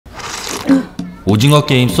오징어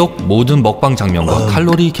게임 속 모든 먹방 장면과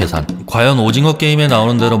칼로리 계산. 과연 오징어 게임에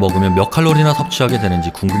나오는 대로 먹으면 몇 칼로리나 섭취하게 되는지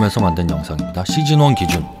궁금해서 만든 영상입니다. 시즌1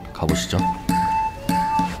 기준 가보시죠.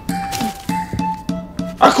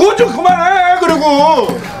 아 그건 좀 그만해.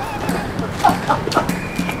 그리고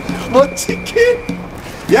뭐 치킨?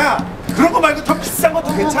 야 그런 거 말고 더 비싼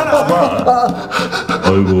것도 괜찮아.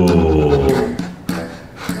 아이고.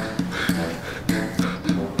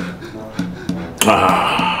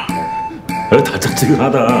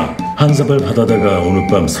 달짝지근하다. 한 사발 받아다가 오늘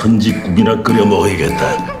밤 선짓국이나 끓여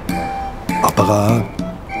먹어야겠다. 아빠가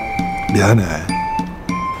미안해.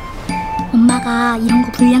 엄마가 이런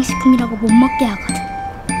거 불량식품이라고 못 먹게 하거든.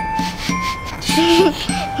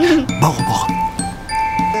 먹어.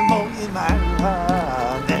 먹이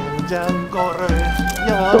말라 냉장고를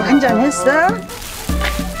또 한 잔 했어?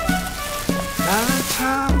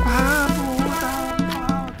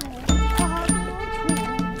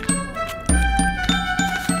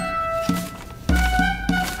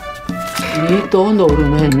 니 또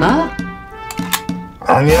노름 했나?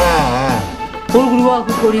 아니야. 얼굴이 와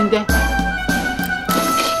그 꼴인데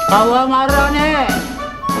아와 말을 안 해.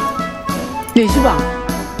 내 시방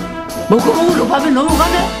먹고 먹으러 밥에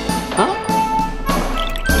넘어가네? 어?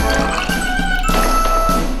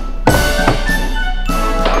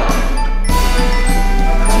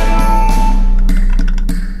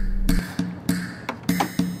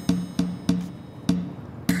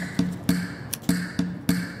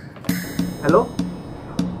 हेलो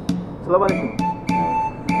अस्सलाम वालेकुम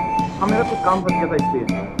हाँ मेरा कुछ काम फंस गया था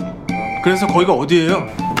इसलिए 그래서 거기가 어디예요?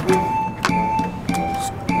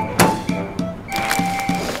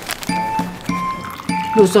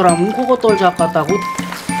 그 사람은 그거 떨자 같다고.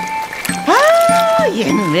 아,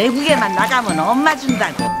 얘는 외국에만 나가면 엄마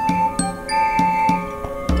준다고.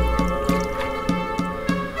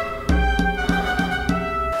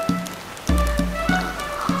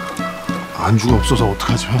 안주가 없어서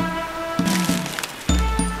어떡하죠?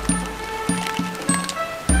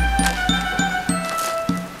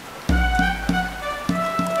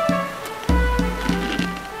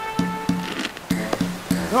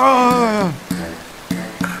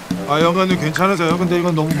 영감님 괜찮으세요? 근데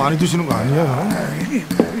이건 너무 많이 드시는 거 아니에요?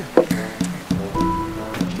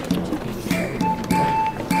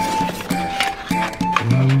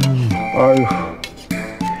 아유,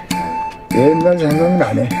 옛날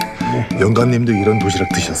생각나네. 영감님도 이런 도시락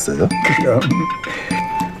드셨어요? 그럼.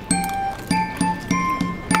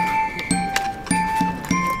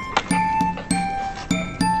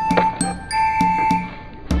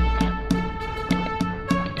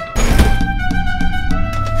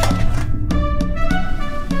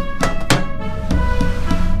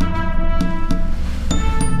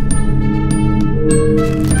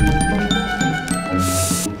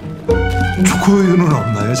 초코우유는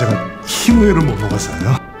없나요? 제가 흰우유를 못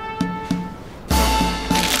먹어서요.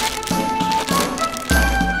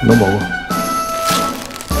 너 먹어.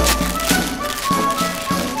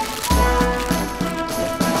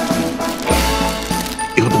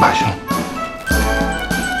 이것도 마셔.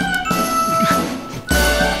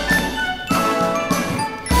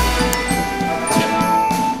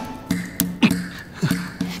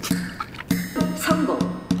 성공.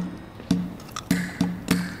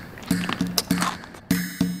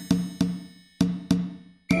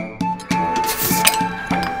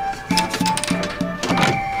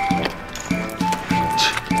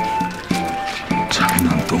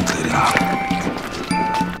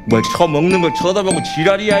 뭘 처먹는 걸 쳐다보고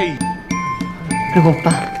지랄이야 이. 그리고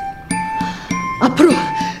오빠 앞으로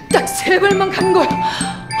딱 3발만 가는 거야.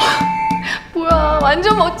 뭐야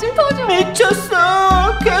완전 멋짐 터져.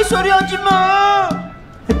 미쳤어. 개소리 하지 마.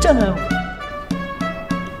 했잖아요.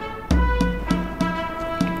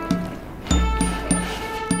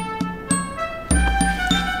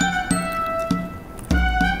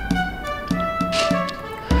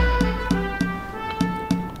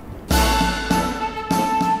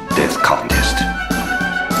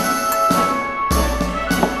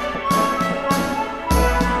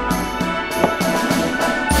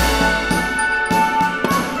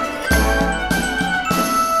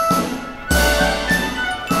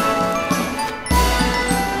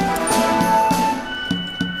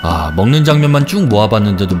 먹는 장면만 쭉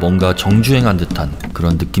모아봤는데도 뭔가 정주행한 듯한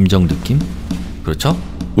그런 느낌적 느낌? 그렇죠?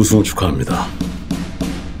 우승 축하합니다.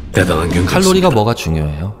 대단한 경기. 칼로리가 뭐가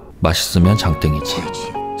중요해요? 맛있으면 장땡이지.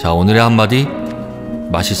 자, 오늘의 한마디,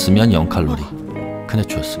 맛있으면 0칼로리.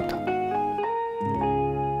 큰해초였습니다.